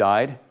Jesus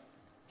died,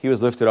 he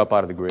was lifted up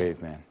out of the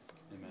grave, man.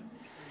 Amen.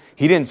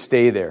 He didn't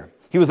stay there.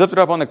 He was lifted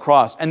up on the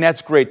cross, and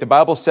that's great. The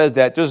Bible says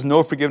that there's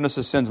no forgiveness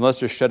of sins unless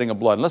there's shedding of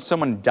blood, unless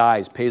someone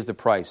dies, pays the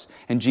price.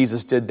 And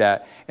Jesus did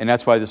that, and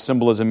that's why the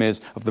symbolism is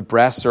of the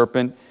brass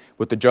serpent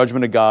with the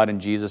judgment of God,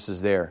 and Jesus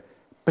is there.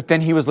 But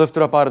then he was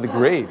lifted up out of the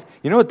grave.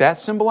 You know what that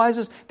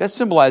symbolizes? That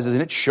symbolizes,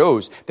 and it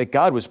shows that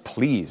God was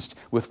pleased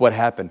with what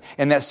happened.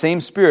 And that same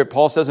Spirit,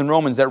 Paul says in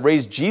Romans, that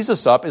raised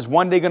Jesus up is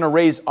one day going to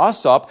raise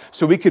us up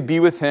so we could be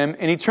with him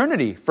in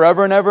eternity,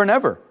 forever and ever and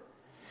ever.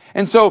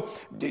 And so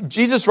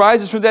Jesus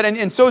rises from that, and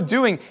in so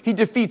doing, he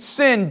defeats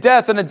sin,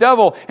 death, and the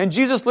devil. And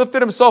Jesus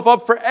lifted himself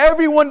up for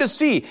everyone to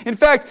see. In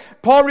fact,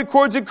 Paul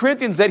records in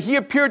Corinthians that he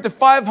appeared to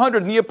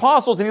 500 and the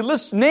apostles, and he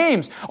lists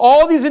names,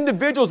 all these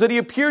individuals that he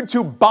appeared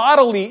to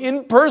bodily,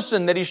 in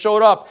person, that he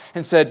showed up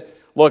and said,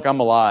 look, I'm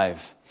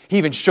alive. He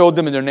even showed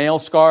them in their nail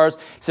scars.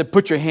 He said,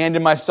 put your hand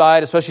in my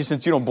side, especially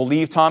since you don't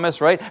believe, Thomas,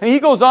 right? And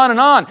he goes on and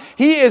on.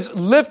 He is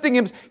lifting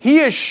him. He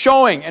is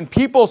showing, and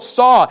people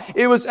saw.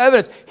 It was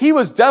evidence. He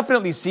was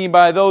definitely seen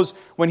by those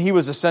when he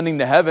was ascending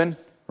to heaven,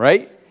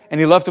 right? And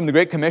he left them the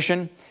Great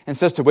Commission and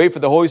says to wait for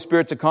the Holy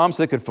Spirit to come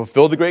so they could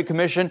fulfill the Great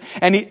Commission.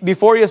 And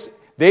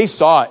they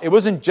saw it. It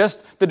wasn't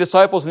just the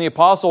disciples and the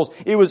apostles.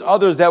 It was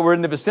others that were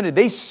in the vicinity.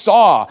 They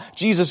saw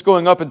Jesus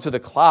going up into the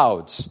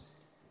clouds.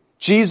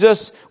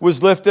 Jesus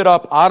was lifted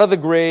up out of the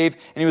grave,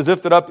 and he was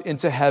lifted up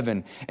into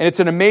heaven. And it's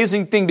an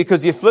amazing thing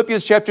because in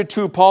Philippians chapter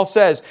 2, Paul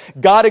says,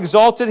 God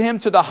exalted him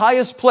to the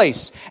highest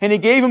place, and he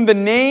gave him the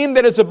name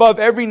that is above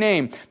every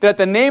name, that at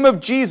the name of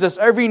Jesus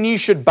every knee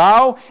should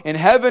bow in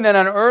heaven and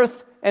on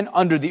earth and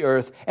under the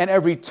earth, and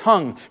every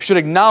tongue should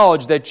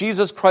acknowledge that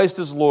Jesus Christ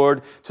is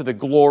Lord, to the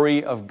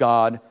glory of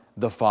God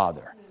the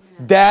Father.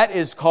 That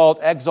is called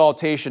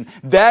exaltation.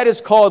 That is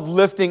called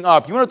lifting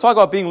up. You want to talk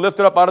about being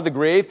lifted up out of the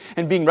grave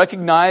and being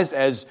recognized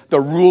as the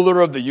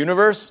ruler of the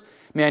universe?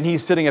 man,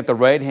 he's sitting at the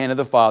right hand of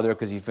the Father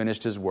because he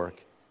finished his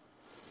work.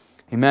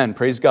 Amen.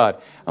 Praise God.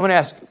 I'm going to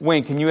ask,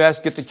 Wayne, can you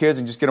get the kids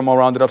and just get them all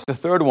rounded up? The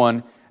third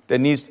one, it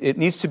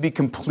needs to be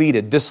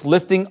completed. This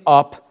lifting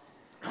up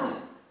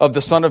of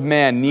the Son of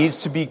Man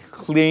needs to be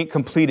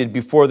completed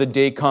before the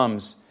day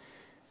comes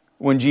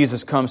when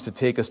Jesus comes to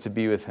take us to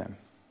be with him.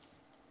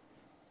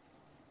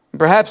 And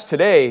perhaps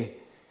today,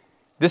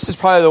 this is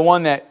probably the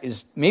one that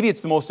is, maybe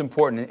it's the most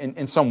important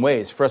in some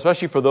ways,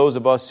 especially for those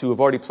of us who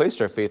have already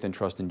placed our faith and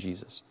trust in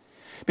Jesus.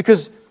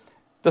 Because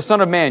the Son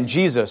of Man,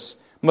 Jesus,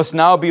 must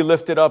now be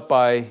lifted up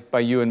by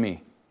you and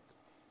me.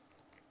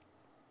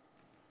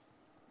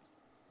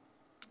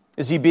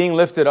 Is he being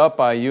lifted up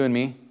by you and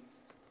me?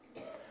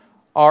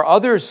 Are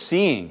others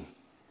seeing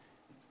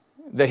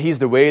that he's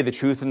the way, the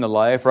truth, and the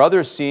life? Are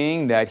others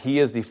seeing that he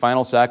is the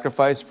final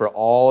sacrifice for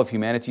all of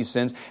humanity's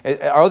sins?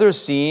 Are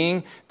others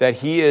seeing that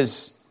he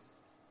is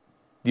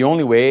the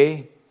only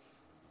way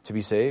to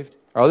be saved?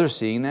 Are others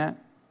seeing that?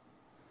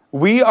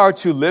 We are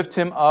to lift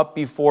him up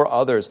before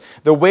others.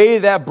 The way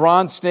that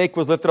bronze snake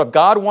was lifted up.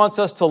 God wants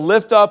us to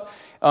lift up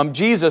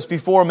Jesus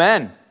before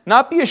men.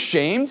 Not be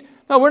ashamed.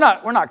 No, we're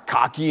not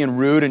cocky and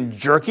rude and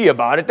jerky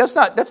about it. That's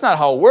not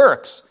how it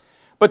works.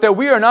 But that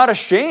we are not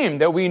ashamed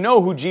that we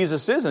know who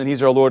Jesus is and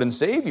he's our Lord and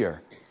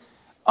Savior.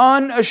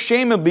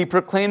 Unashamedly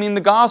proclaiming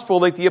the gospel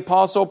like the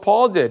Apostle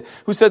Paul did,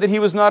 who said that he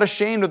was not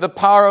ashamed of the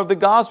power of the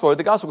gospel,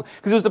 because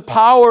it is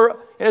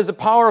the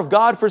power of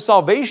God for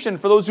salvation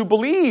for those who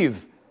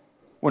believe.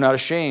 We're not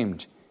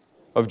ashamed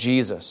of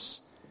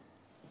Jesus.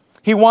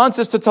 He wants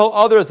us to tell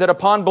others that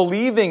upon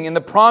believing in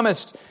the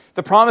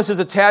promises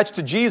attached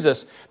to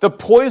Jesus, the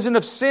poison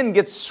of sin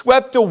gets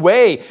swept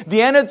away.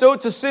 The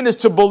antidote to sin is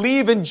to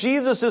believe in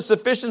Jesus'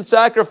 sufficient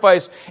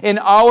sacrifice in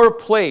our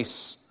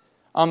place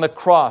on the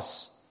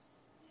cross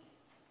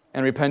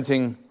and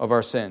repenting of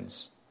our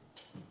sins.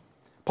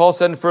 Paul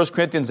said in 1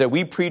 Corinthians that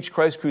we preach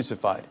Christ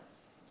crucified.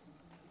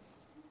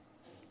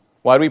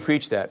 Why do we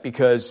preach that?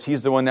 Because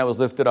he's the one that was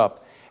lifted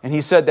up. And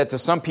he said that to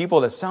some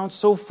people that sounds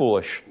so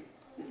foolish.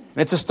 And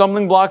it's a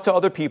stumbling block to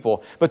other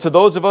people. But to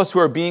those of us who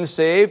are being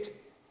saved,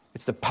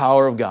 it's the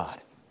power of God.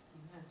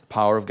 The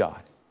power of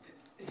God.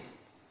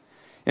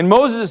 In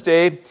Moses'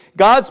 day,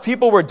 God's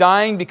people were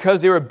dying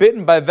because they were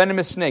bitten by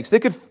venomous snakes. They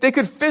could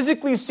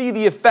physically see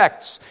the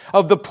effects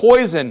of the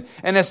poison.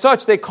 And as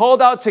such, they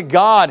called out to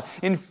God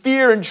in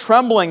fear and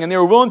trembling. And they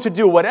were willing to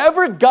do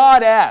whatever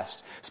God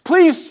asked.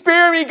 Please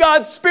spare me,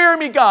 God. Spare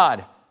me,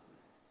 God.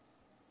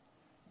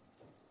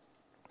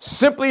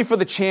 Simply for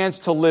the chance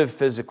to live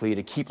physically,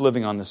 to keep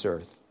living on this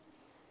earth.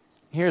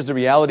 Here's the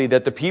reality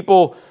that the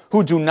people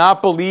who do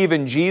not believe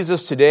in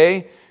Jesus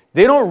today,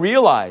 they don't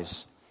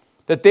realize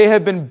that they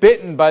have been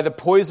bitten by the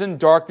poison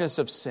darkness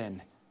of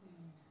sin.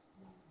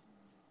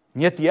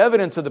 And yet the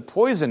evidence of the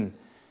poison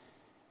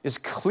is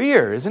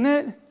clear, isn't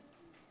it?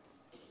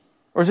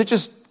 Or is it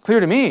just clear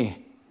to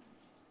me?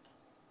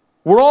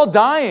 We're all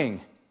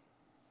dying.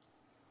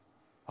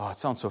 Oh, it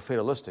sounds so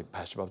fatalistic,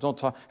 Pastor Bob. Don't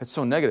talk. It's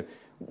so negative.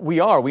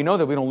 We are. We know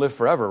that we don't live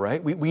forever,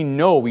 right? We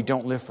know we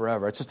don't live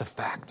forever. It's just a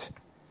fact.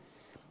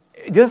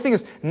 The other thing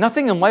is,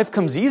 nothing in life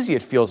comes easy,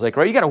 it feels like,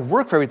 right? You got to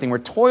work for everything. We're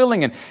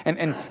toiling,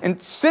 and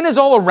sin is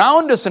all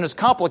around us, and there's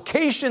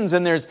complications,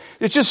 and it's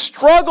just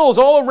struggles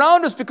all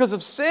around us because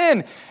of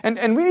sin.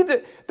 And we need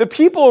the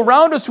people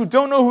around us who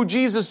don't know who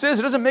Jesus is,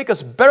 it doesn't make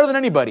us better than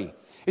anybody.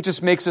 It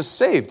just makes us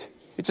saved.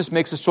 It just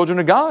makes us children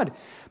of God.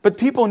 But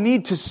people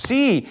need to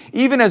see,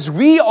 even as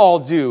we all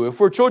do, if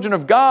we're children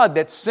of God,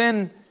 that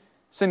sin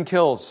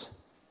kills.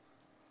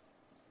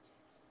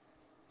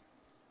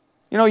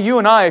 You know, you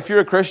and I, if you're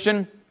a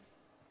Christian,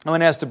 I'm going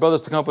to ask the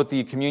brothers to come up with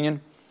the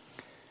communion.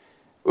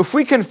 If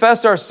we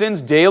confess our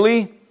sins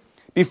daily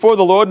before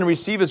the Lord and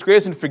receive His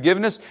grace and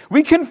forgiveness,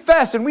 we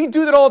confess, and we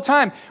do that all the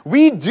time.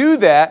 We do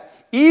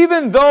that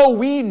even though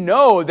we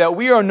know that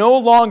we are no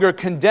longer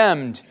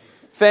condemned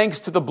thanks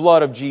to the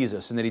blood of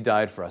Jesus and that He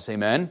died for us.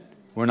 Amen?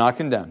 We're not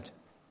condemned.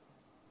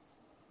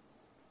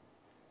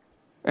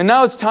 And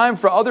now it's time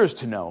for others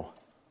to know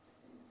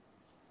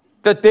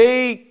that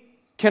they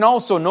can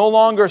also no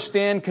longer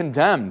stand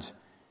condemned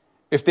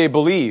if they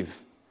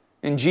believe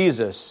in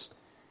Jesus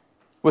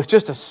with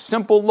just a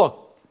simple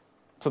look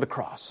to the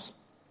cross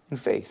in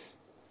faith.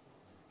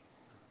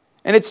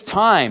 And it's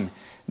time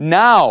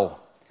now,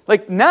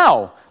 like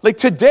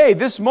today,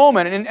 this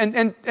moment,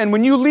 and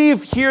when you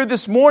leave here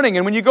this morning,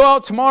 and when you go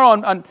out tomorrow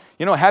on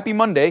Happy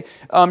Monday,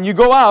 you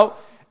go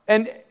out,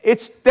 and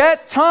it's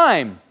that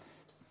time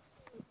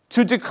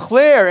to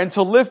declare and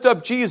to lift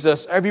up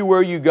Jesus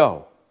everywhere you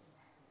go.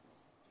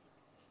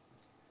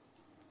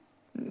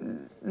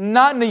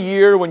 Not in a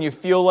year when you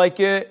feel like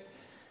it.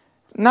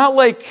 Not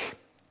like,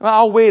 well,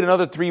 I'll wait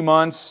another 3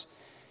 months,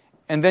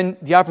 and then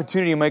the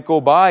opportunity might go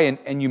by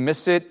and you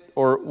miss it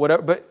or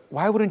whatever. But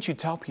why wouldn't you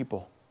tell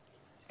people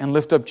and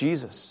lift up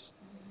Jesus?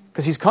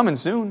 Because He's coming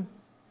soon.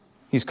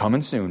 He's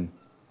coming soon.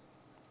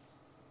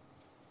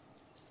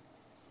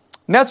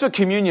 And that's what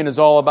communion is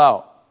all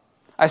about.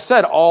 I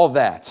said all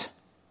that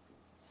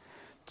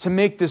to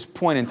make this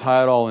point and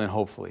tie it all in,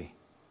 hopefully,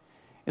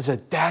 is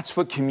that that's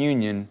what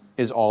communion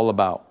is all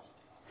about.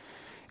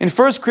 In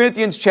 1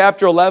 Corinthians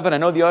chapter 11, I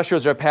know the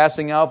ushers are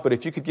passing out, but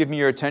if you could give me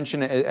your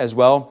attention as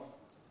well.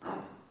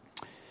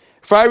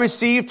 For I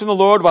received from the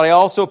Lord what I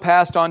also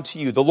passed on to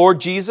you. The Lord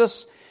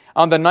Jesus,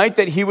 on the night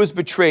that he was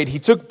betrayed, he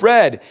took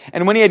bread,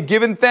 and when he had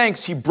given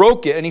thanks, he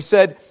broke it, and he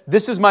said,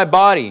 "This is my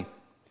body,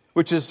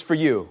 which is for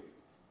you.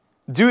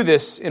 Do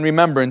this in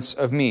remembrance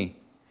of me."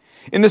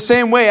 In the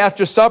same way,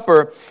 after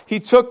supper, he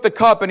took the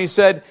cup, and he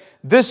said,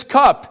 "This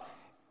cup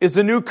is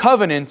the new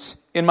covenant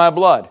in my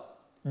blood.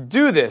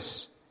 Do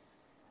this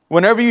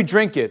whenever you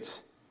drink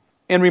it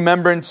in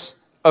remembrance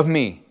of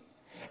me."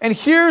 And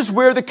here's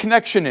where the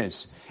connection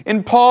is.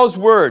 In Paul's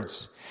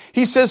words,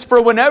 he says,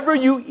 "For whenever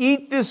you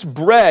eat this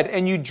bread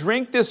and you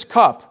drink this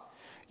cup,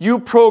 you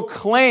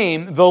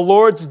proclaim the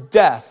Lord's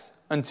death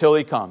until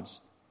he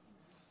comes."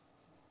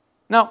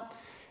 Now,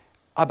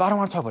 I don't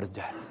want to talk about his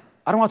death.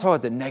 I don't want to talk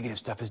about the negative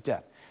stuff, his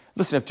death.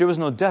 Listen, if there was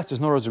no death,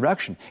 there's no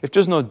resurrection. If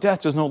there's no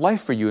death, there's no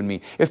life for you and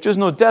me. If there's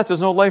no death, there's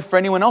no life for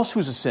anyone else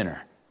who's a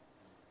sinner.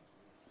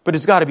 But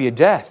it's got to be a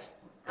death.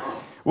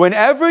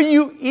 Whenever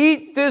you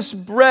eat this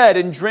bread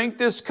and drink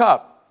this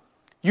cup,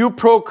 you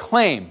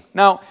proclaim.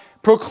 Now,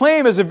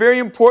 proclaim is a very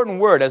important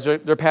word as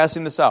they're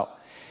passing this out.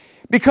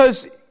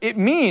 Because it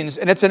means,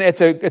 and it's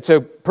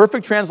a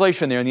perfect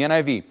translation there in the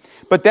NIV,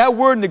 but that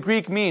word in the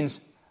Greek means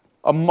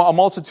a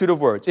multitude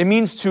of words. It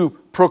means to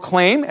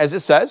proclaim, as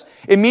it says.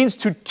 It means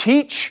to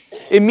teach.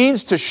 It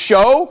means to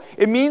show.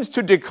 It means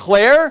to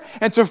declare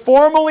and to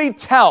formally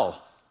tell.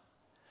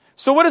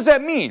 So what does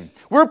that mean?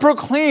 We're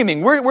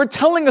proclaiming, we're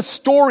telling a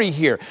story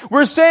here.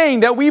 We're saying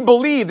that we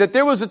believe that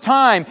there was a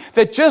time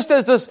that just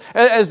as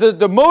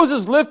the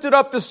Moses lifted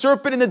up the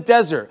serpent in the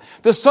desert,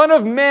 the Son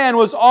of Man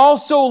was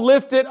also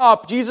lifted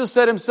up. Jesus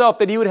said himself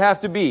that he would have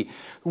to be.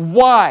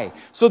 Why?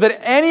 So that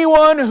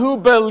anyone who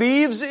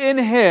believes in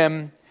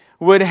him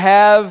would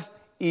have,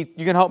 you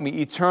can help me,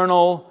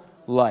 eternal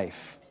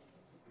life.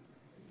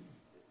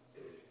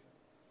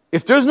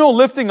 If there's no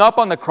lifting up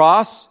on the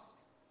cross,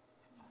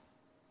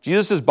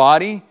 Jesus'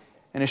 body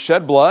and his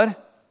shed blood,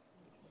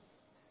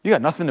 you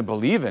got nothing to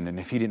believe in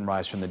if he didn't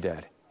rise from the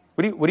dead.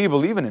 What do you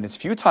believe in? It's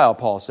futile,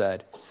 Paul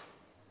said.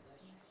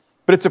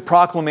 But it's a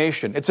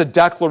proclamation. It's a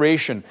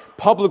declaration,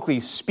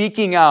 publicly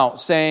speaking out,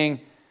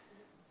 saying,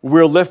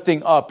 we're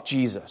lifting up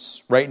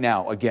Jesus right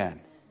now again.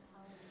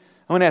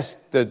 I'm going to ask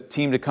the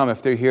team to come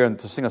if they're here and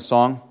to sing a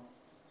song.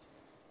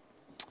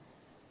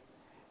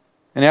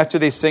 And after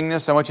they sing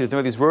this, I want you to think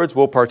of these words.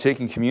 We'll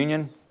partake in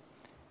communion.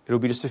 It'll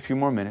be just a few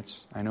more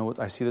minutes.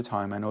 I see the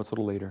time. I know it's a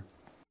little later.